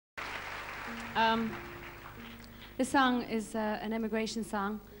This song is an immigration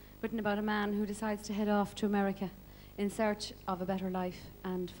song written about a man who decides to head off to America in search of a better life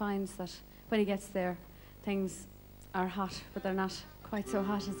and finds that when he gets there, things are hot, but they're not quite so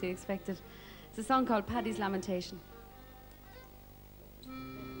hot as he expected. It's a song called Paddy's Lamentation.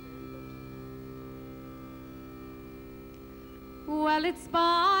 Well, it's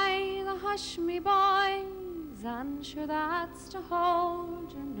by the hush me boys, and sure that's to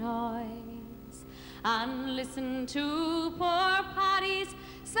hold your noise, and listen to poor Paddy's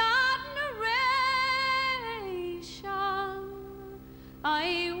sad narration.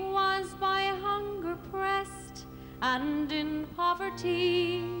 I was by hunger pressed, and in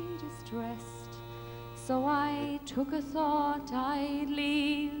poverty distressed, so I took a thought I'd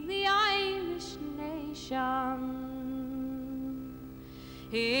leave the Irish nation.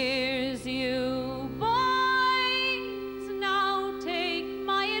 Here's you boys, now take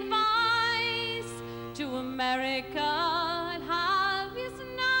my advice. To America I'd have yous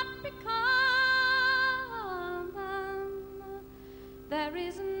not become. There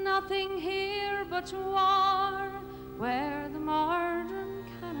is nothing here but war, where the murderin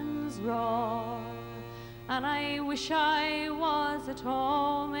cannons roar. And I wish I was at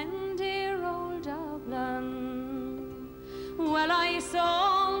home in dear old Dublin. Well, I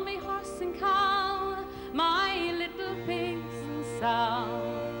sold me horse and cow, my little pigs and sow,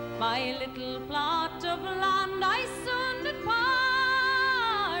 my little plot of land I soon did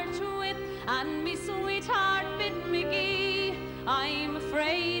part with, and me sweetheart Bid McGee I'm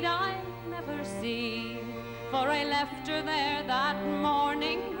afraid I'll never see, for I left her there that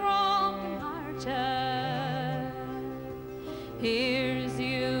morning broken-hearted. Here's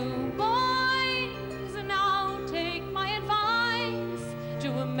you boys, now take my advice.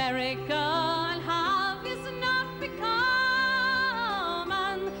 To America I'll have yous not become,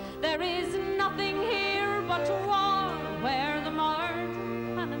 and there is nothing here but war, where the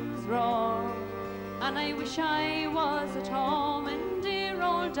murderin cannons roar. And I wish I was at home in dear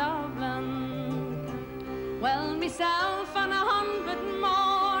old Dublin. Well, myself and 100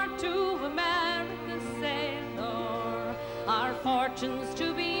 more to America sailor, our fortunes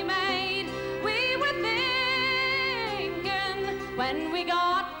to be made, we were thinking. When we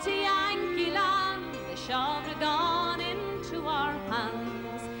got to Yankee land, they shoved a gun into our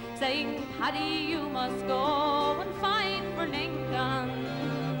hands, saying, Paddy, you must go and fight for Lincoln.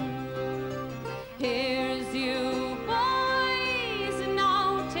 Here's you boys,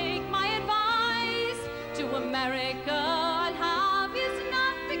 now take my advice. To America I'll have yous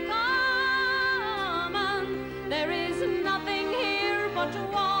not become, and there is nothing here but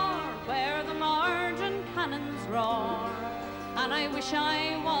war, where the murderin cannons roar. And I wish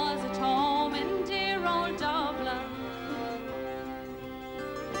I was at home in dear old Dublin.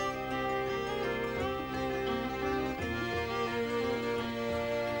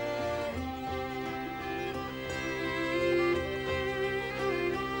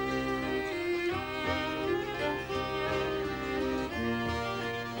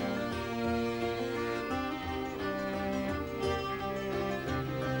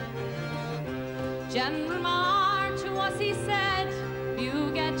 General Marr to us he said,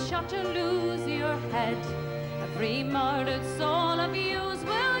 you get shot or lose your head. Every murdered soul of yous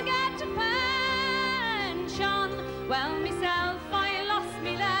will get a pension. Well, myself, I lost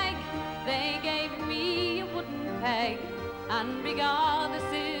me leg, they gave me a wooden peg, and begod,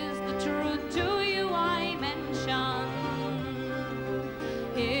 this is the truth to you I mention.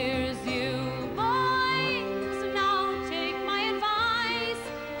 Here's you boys, now take my advice.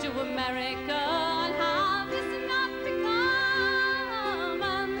 To America I'll have yous not become,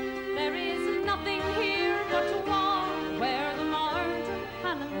 and there is nothing here but war, where the murderin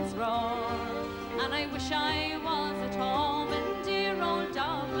cannons roar. And I wish I was at home in dear old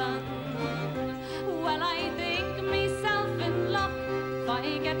Dublin. Well, I think myself in luck if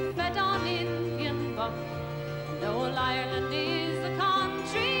I get fed on Indian buck. And old Ireland is the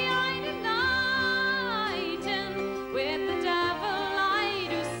country I delight in. With the devil I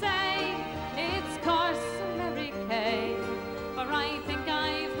do say, it's curse America, for I think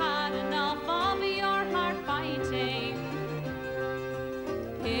I've had enough of your heart fighting.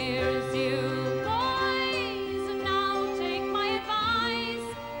 Here's you boys, now take my advice.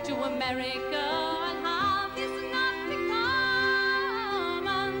 To America I'll have yous not become,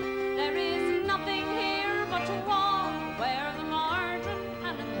 and there is nothing here but war, where the murderin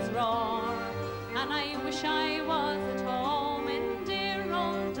cannons roar. And I wish I